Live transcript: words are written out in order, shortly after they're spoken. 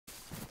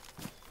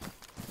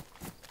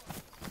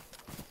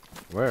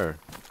Where?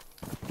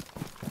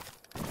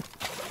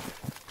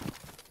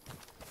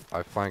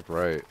 I flanked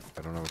right.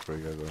 I don't know which way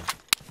you guys are.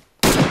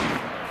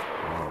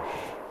 Oh,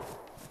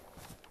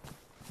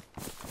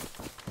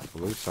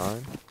 blue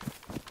sign?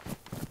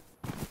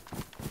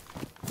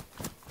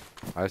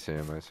 I see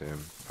him, I see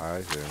him.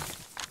 I see him.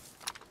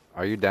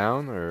 Are you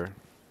down, or?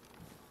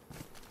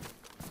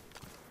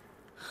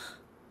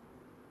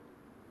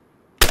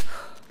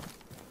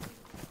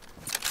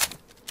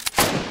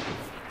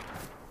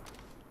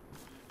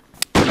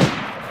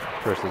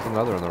 Chris, there's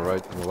another on the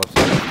right, on the left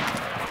side.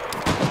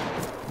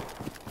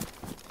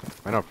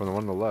 I know, from the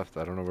one on the left.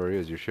 I don't know where he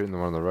is. You're shooting the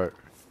one on the right.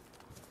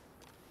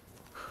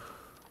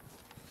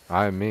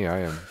 I am me, I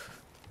am.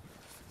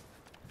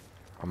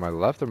 On my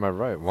left or my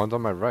right? One's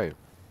on my right.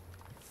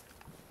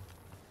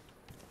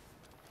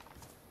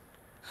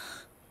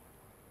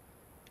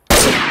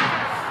 Is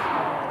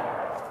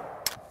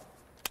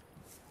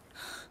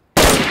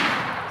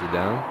he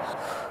down?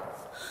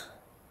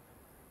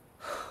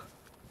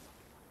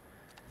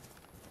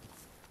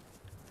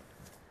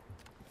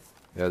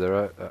 Yeah,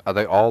 they're at, are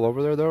they all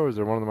over there though, or is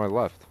there one on my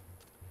left?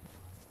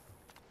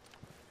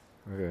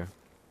 Okay.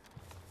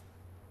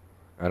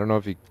 I don't know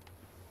if he...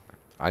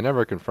 I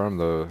never confirmed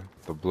the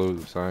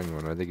blue sign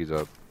one. I think he's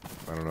up.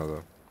 I don't know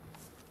though.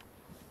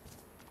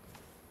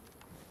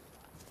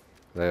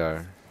 They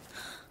are.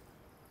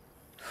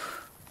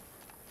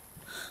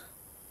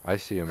 I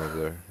see him over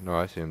there. No,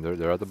 I see him.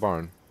 They're at the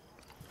barn.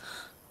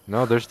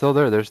 No, they're still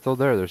there. They're still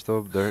there.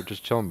 They're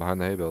just chilling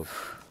behind the hay bales.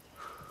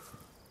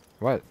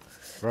 What?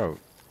 Bro.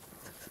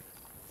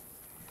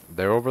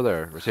 They're over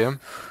there. See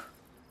him?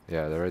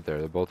 Yeah, they're right there.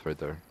 They're both right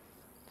there.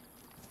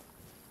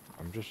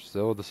 I'm just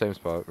still at the same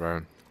spot,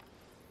 Ryan.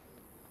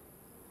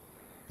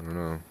 I don't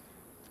know.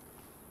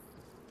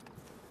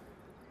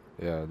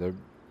 Yeah, they're...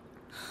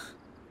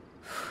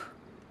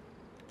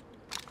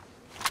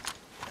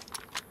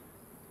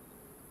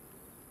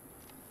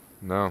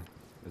 No,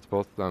 it's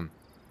both of them.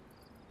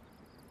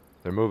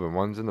 They're moving.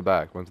 One's in the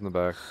back. One's in the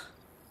back.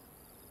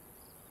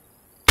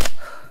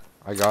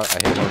 I hit one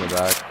in the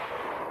back.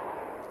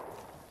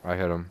 I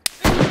hit him.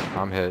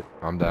 I'm hit.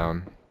 I'm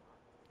down.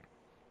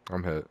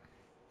 I'm hit.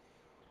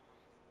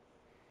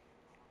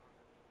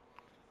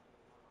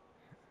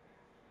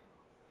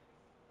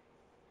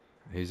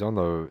 He's on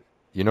the...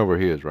 You know where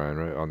he is, Ryan,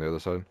 right? On the other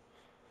side?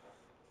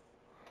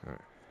 All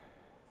right.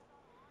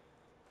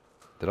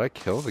 Did I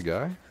kill the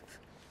guy?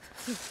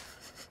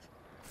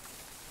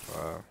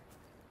 Wow.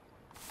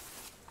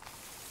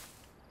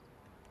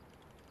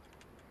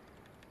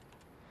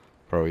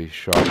 Bro, he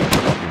shot me with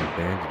fucking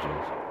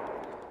bandages.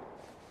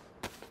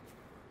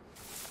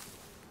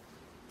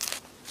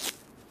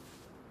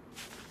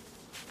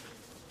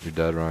 You're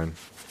dead, Ryan.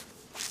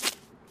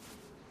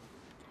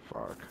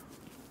 Fuck.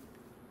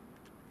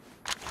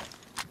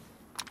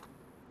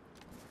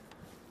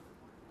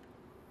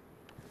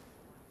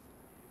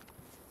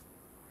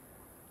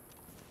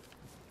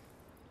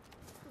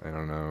 I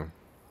don't know.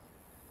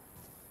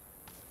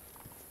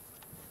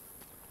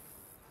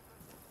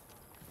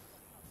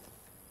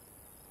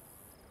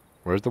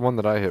 Where's the one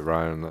that I hit,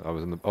 Ryan? I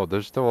was in the... Oh,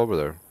 they're still over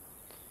there.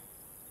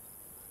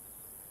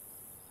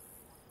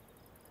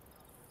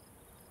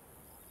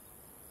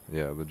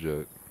 Yeah,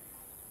 legit.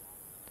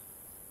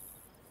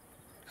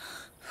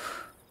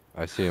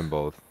 I see them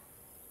both.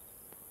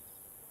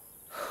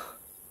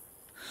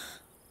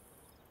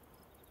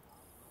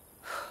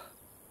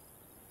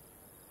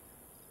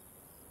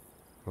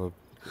 Well,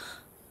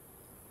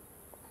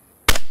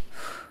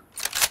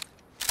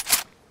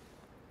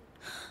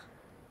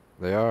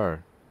 they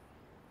are.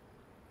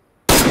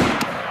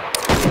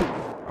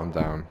 I'm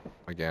down.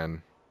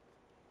 Again.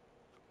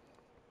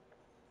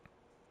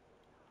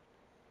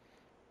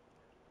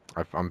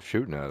 I'm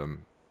shooting at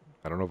him.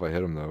 I don't know if I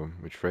hit him, though.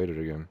 We traded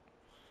again.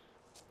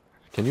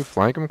 Can you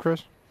flank him,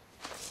 Chris?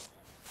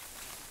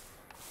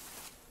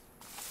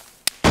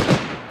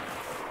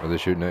 Are they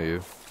shooting at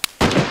you?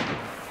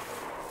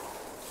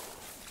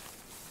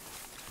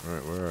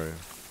 Alright, where are you?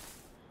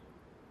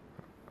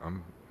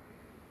 I'm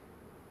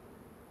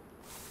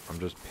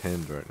just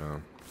pinned right now.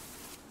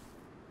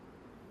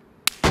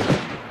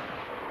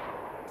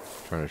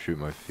 Trying to shoot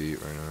my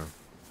feet right now.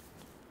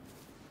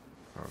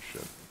 Oh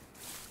shit.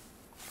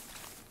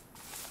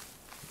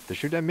 They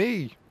shoot at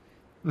me!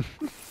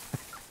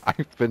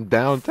 I've been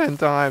down 10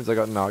 times. I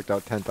got knocked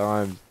out 10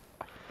 times.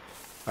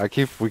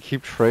 We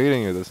keep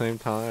trading at the same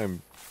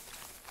time.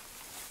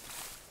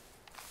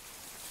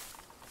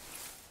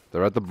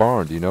 They're at the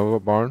barn. Do you know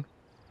what barn?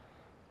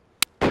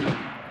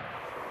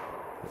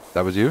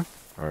 That was you?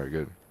 Alright,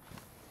 good.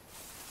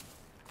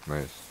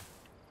 Nice.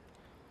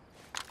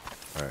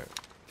 Alright.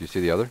 Do you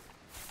see the other?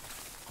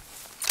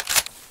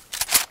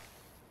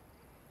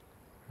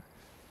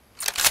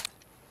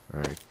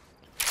 Alright.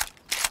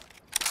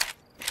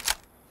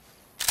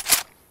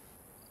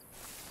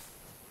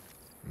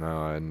 No,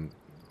 I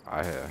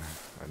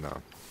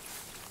know.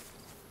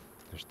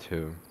 There's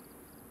two.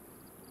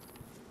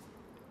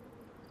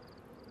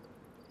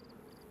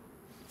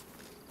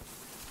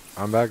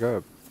 I'm back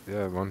up.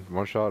 Yeah,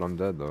 one shot, I'm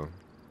dead though.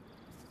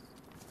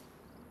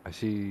 I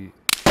see.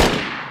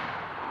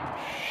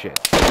 Shit.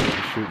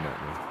 He's shooting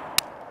at me.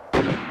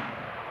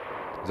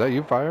 Is that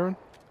you firing?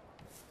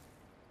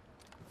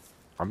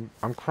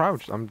 I'm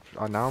crouched.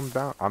 Now I'm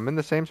down. I'm in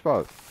the same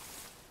spot.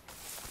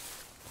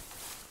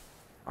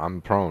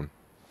 I'm prone.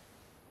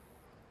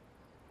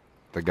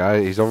 The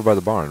guy, he's over by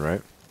the barn,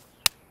 right?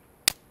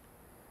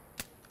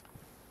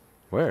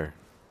 Where?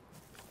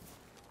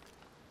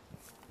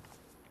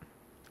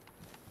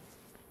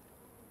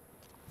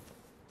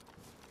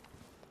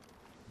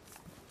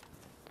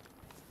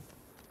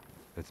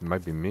 It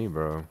might be me,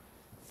 bro.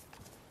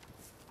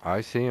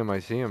 I see him. I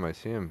see him. I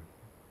see him.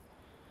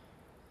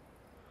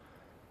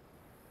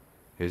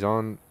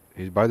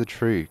 He's by the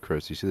tree,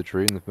 Chris. You see the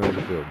tree in the middle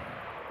of the field?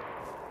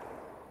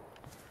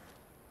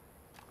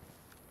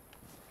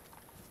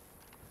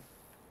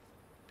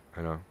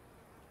 I know.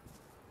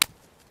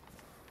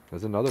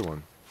 There's another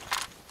one.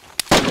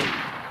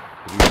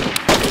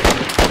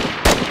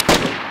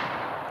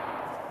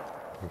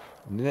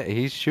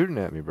 He's shooting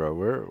at me, bro.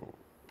 Where?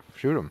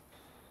 Shoot him.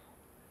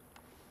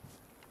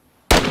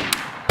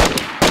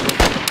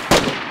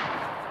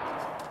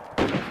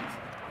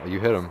 You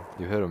hit him.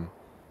 You hit him.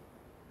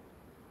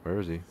 Where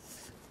is he?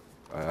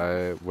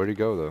 Where'd he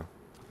go, though?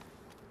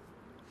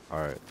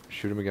 Alright.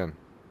 Shoot him again.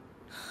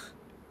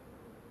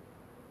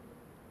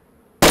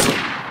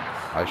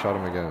 I shot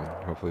him again.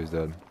 Hopefully he's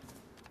dead.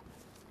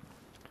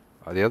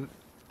 The other...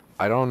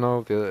 I don't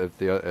know if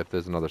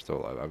there's another still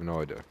alive. I have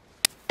no idea.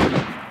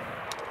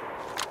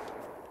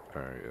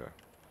 Alright, yeah.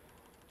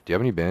 Do you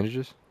have any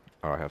bandages?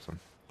 Oh, I have some.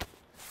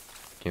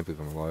 Can't believe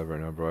I'm alive right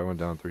now, bro. I went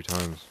down 3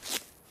 times.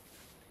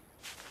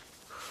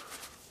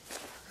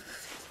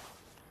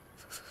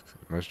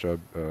 Nice job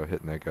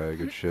hitting that guy.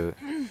 Good shit.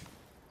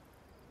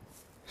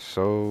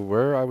 So,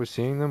 where I was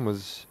seeing them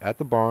was at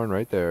the barn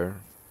right there.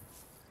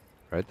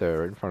 Right there,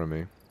 right in front of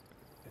me.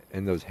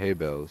 In those hay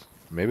bales.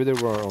 Maybe there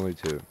were only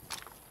 2.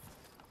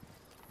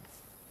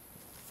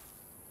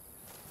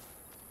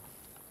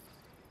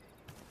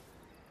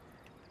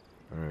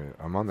 Alright,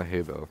 I'm on the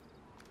hay bale.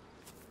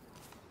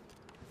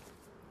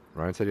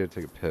 Ryan said he had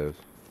to take a piss.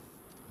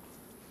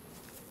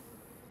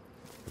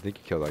 I think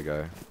he killed that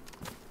guy.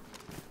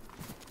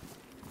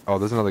 Oh,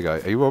 there's another guy.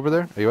 Are you over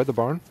there? Are you at the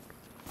barn?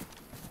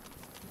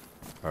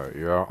 Alright,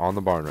 you're on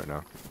the barn right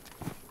now.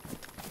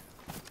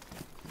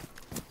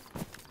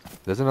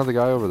 There's another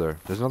guy over there.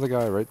 There's another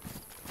guy right...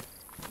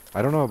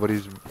 I don't know, but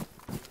he's...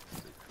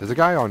 There's a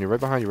guy on you, right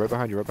behind you, right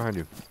behind you, right behind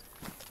you.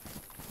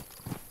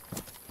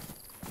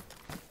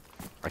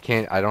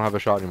 I don't have a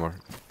shot anymore.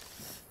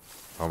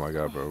 Oh my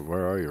god, bro.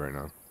 Where are you right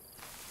now?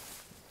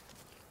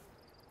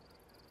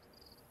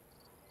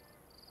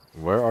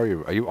 Where are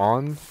you? Are you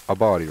on a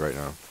body right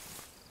now?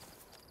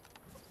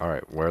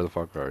 Alright, where the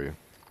fuck are you?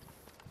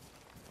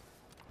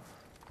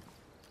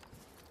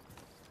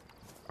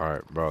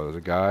 Alright, bro, there's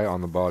a guy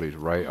on the bodies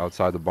right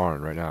outside the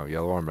barn right now.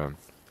 Yellow Armband.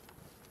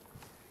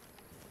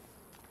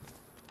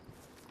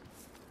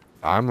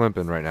 I'm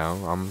limping right now.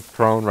 I'm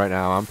prone right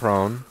now. I'm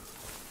prone.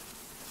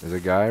 There's a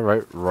guy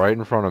right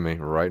in front of me.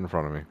 Right in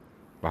front of me.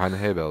 Behind the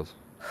hay bales.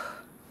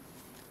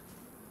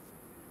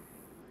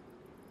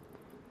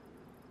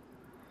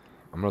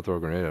 I'm gonna throw a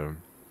grenade at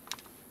him.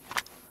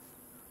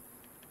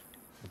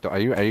 Are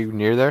you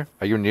near there?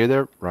 Are you near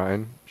there,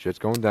 Ryan? Shit's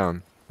going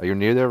down. Are you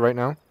near there right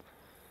now?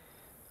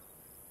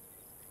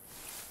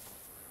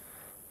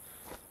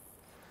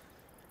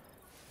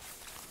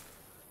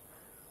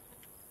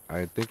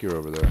 I think you're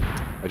over there.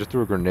 I just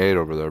threw a grenade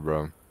over there,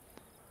 bro.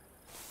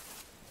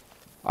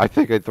 I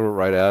think I threw it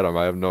right at him.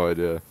 I have no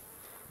idea.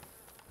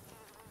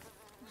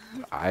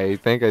 I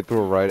think I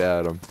threw it right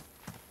at him.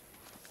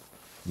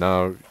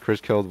 No,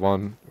 Chris killed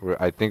one.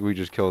 I think we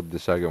just killed the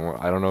second one.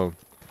 I don't know.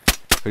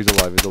 He's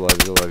alive. He's alive.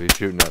 He's alive. He's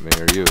shooting at me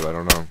or you. I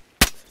don't know.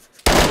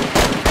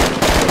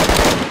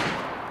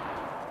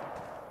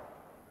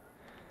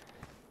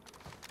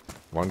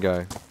 One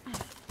guy.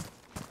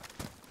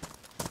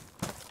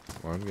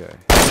 One guy.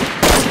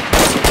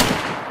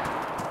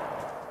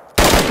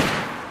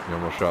 He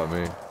almost shot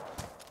me.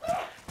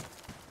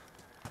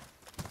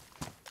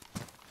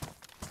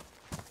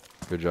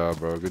 Good job,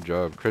 bro. Good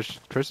job.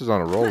 Chris is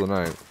on a roll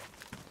tonight.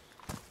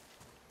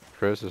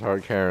 Chris is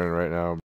hard carrying right now.